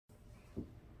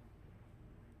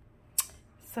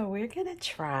So we're gonna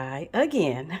try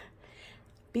again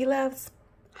Beloved's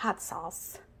hot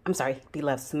sauce. I'm sorry,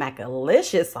 Beloved's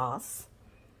Smackalicious sauce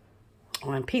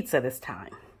on pizza this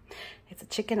time. It's a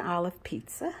chicken olive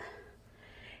pizza,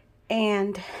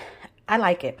 and I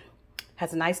like it.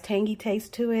 Has a nice tangy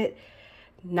taste to it.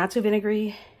 Not too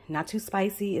vinegary, not too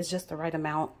spicy. It's just the right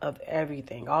amount of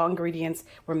everything. All ingredients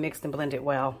were mixed and blended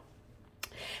well.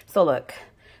 So look,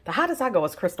 the hottest I go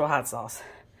is Crystal hot sauce.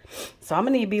 So I'm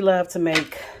gonna need Beloved to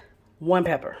make one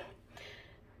pepper.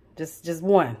 Just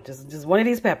one of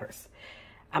these peppers.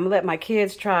 I'm gonna let my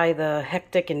kids try the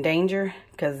Hectic and Danger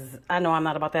because I know I'm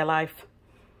not about that life.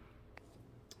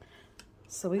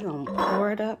 So we're gonna pour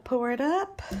it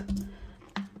up,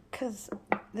 because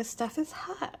this stuff is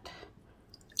hot.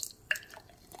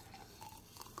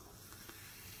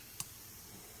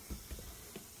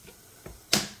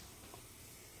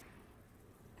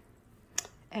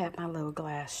 Add my little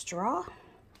glass straw.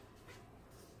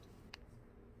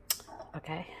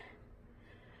 Okay,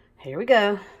 here we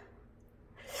go.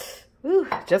 Ooh,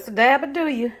 just a dab will do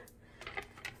you.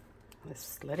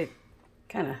 Let's let it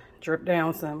kind of drip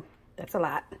down some. That's a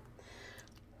lot.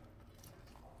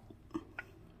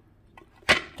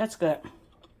 That's good.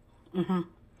 Oh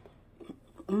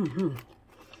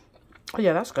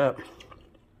yeah, that's good.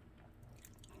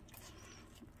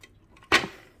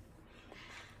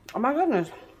 Oh my goodness.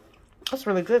 That's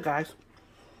really good, guys.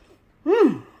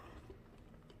 Hold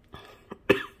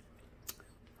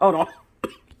on.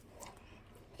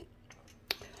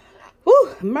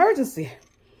 Woo, emergency.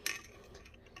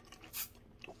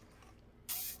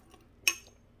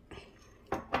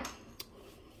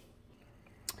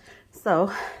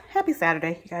 So, happy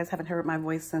Saturday. You guys haven't heard my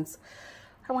voice since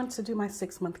I went to do my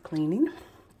 6-month cleaning.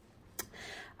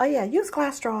 Oh yeah, use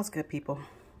glass straws, good people.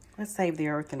 Let's save the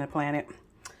earth and the planet.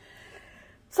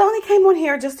 So I only came on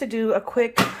here just to do a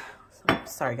quick,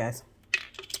 sorry guys,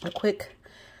 a quick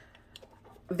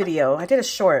video. I did a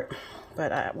short,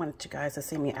 but I wanted you guys to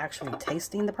see me actually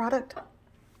tasting the product.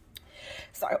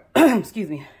 Sorry, excuse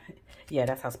me. Yeah,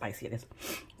 that's how spicy it is.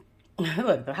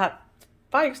 Look, the hot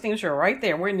fire extinguisher right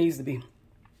there where it needs to be.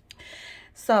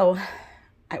 So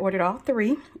I ordered all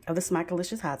 3 of the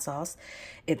Smackalicious hot sauce.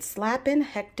 It's Slappin',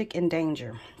 Hectic, and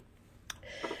Danger.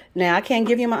 Now, I can't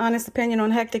give you my honest opinion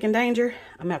on Hectic and Danger.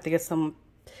 I'm gonna have to get someone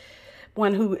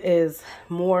who is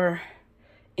more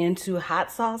into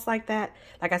hot sauce like that.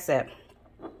 Like I said,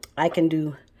 I can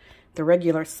do the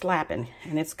regular slapping,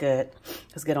 and it's good.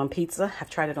 It's good on pizza. I've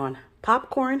tried it on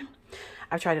popcorn.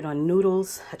 I've tried it on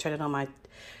noodles. I tried it on my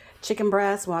chicken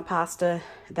breast, my pasta.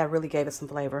 That really gave it some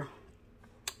flavor.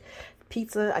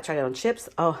 Pizza, I tried it on chips.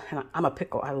 Oh, and I'm a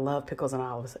pickle. I love pickles and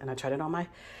olives, and I tried it on my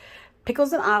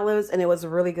pickles and olives, and it was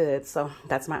really good. So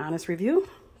that's my honest review.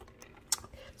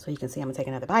 So you can see I'm gonna take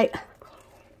another bite.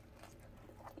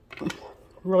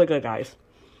 Really good, guys.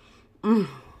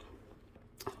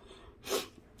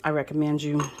 I recommend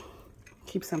you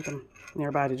keep something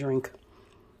nearby to drink.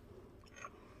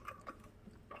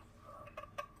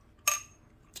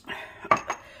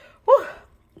 Whew.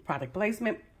 Product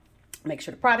placement. Make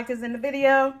sure the product is in the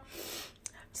video.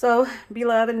 So,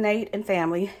 Beloved, Nate, and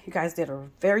family, you guys did a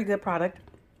very good product.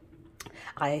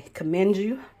 I commend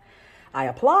you. I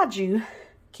applaud you.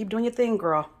 Keep doing your thing,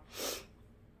 girl.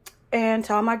 And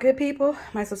to all my good people,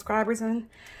 my subscribers, and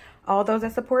all those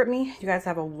that support me, you guys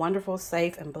have a wonderful,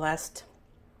 safe, and blessed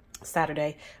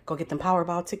Saturday. Go get them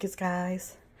Powerball tickets,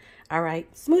 guys. All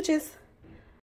right, smooches.